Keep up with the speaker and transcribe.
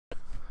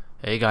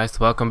Hey guys,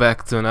 welcome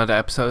back to another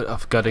episode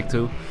of Gothic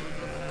 2.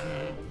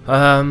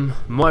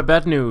 More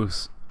bad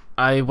news.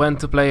 I went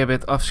to play a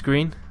bit off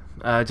screen,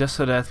 just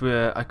so that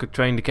I could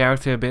train the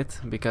character a bit,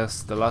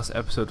 because the last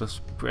episode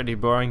was pretty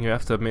boring, you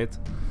have to admit.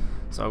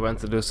 So I went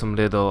to do some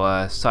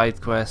little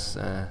side quests,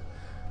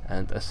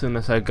 and as soon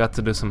as I got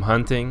to do some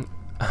hunting,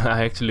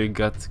 I actually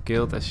got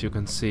killed, as you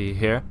can see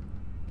here.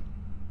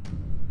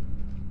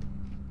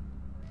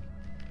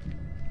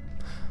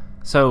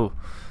 So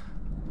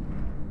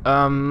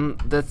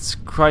that's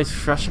quite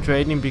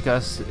frustrating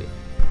because,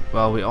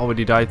 well, we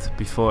already died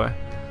before,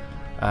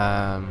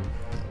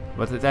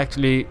 but it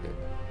actually,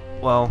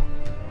 well,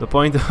 the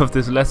point of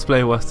this let's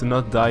play was to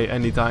not die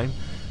anytime,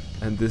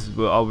 and this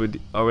will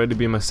already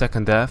be my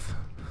second death,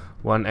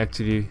 one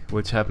actually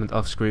which happened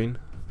off screen.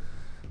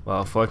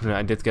 Well, fortunately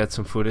I did get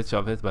some footage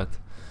of it, but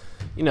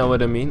you know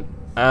what I mean.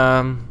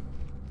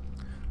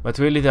 But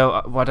really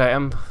though, what I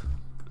am,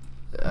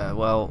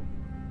 well,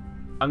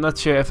 I'm not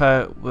sure if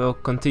I will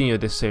continue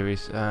this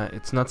series.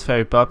 It's not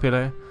very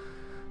popular.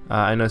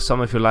 I know some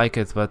of you like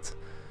it, but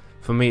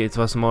for me it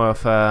was more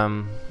of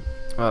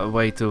a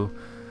way to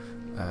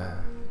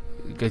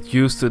get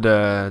used to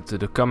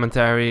the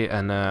commentary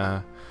and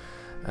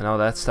all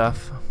that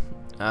stuff.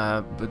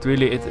 But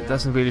really, it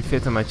doesn't really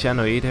fit on my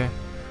channel either.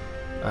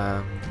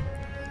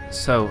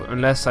 So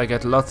unless I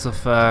get lots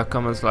of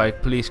comments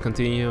like "please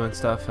continue" and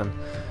stuff,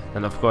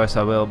 and of course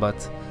I will.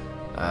 But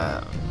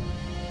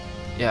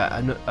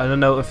yeah, I don't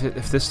know if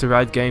this is the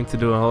right game to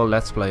do a whole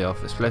let's play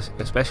of,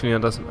 especially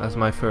not as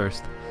my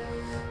first.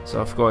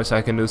 So of course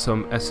I can do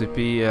some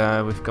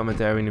SCP with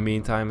commentary in the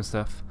meantime and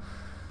stuff.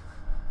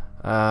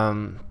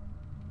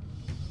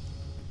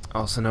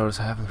 Also notice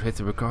I haven't hit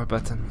the record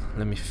button.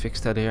 Let me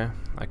fix that here.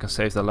 I can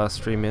save the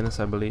last 3 minutes,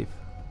 I believe.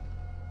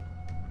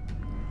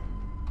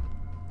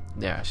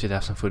 Yeah, I should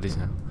have some footage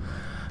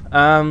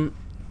now.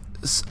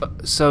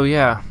 So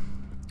yeah.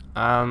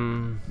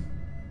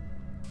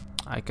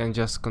 I can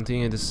just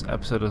continue this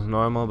episode as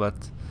normal, but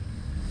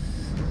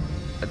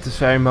at this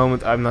very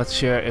moment I'm not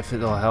sure if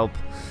it'll help.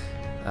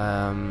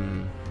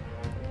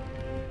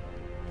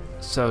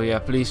 So yeah,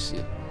 please,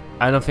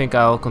 I don't think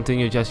I'll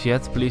continue just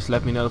yet. Please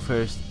let me know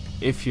first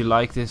if you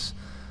like this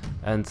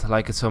and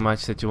like it so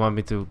much that you want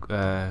me to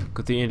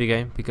continue the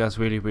game, because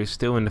really we're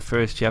still in the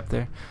first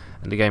chapter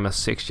and the game has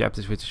 6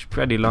 chapters, which is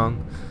pretty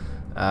long.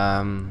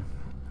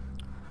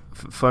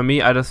 For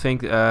me, I don't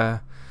think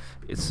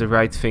it's the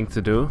right thing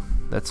to do.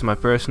 That's my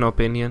personal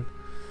opinion.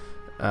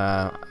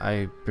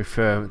 I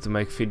prefer to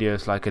make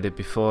videos like I did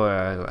before,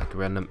 like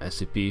random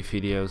SCP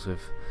videos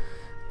with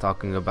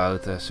talking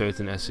about a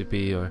certain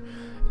SCP, or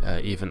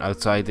even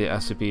outside the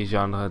SCP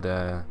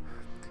genre,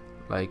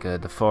 like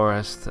the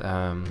Forest,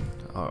 or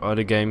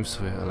other games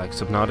like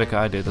Subnautica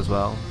I did as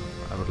well.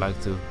 I would like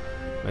to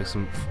make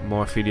some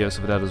more videos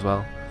of that as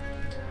well.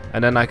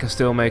 And then I can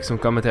still make some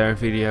commentary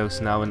videos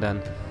now and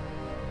then,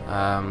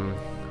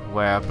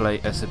 where I play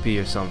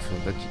SCP or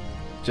something, but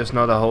just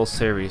not a whole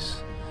series,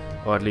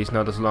 or at least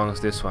not as long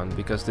as this one,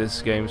 because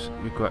this game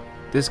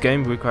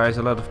requires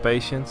a lot of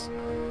patience,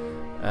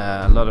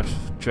 a lot of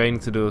training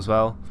to do as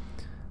well.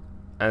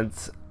 And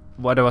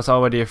what I was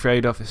already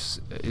afraid of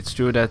is, it's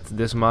true that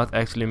this mod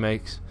actually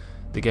makes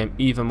the game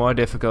even more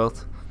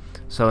difficult,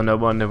 so no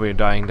wonder we're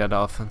dying that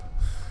often.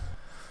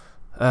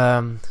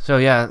 So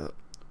yeah,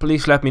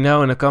 please let me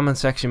know in the comment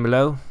section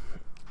below,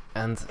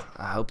 and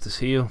I hope to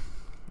see you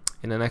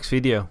in the next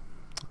video.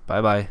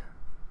 Bye bye.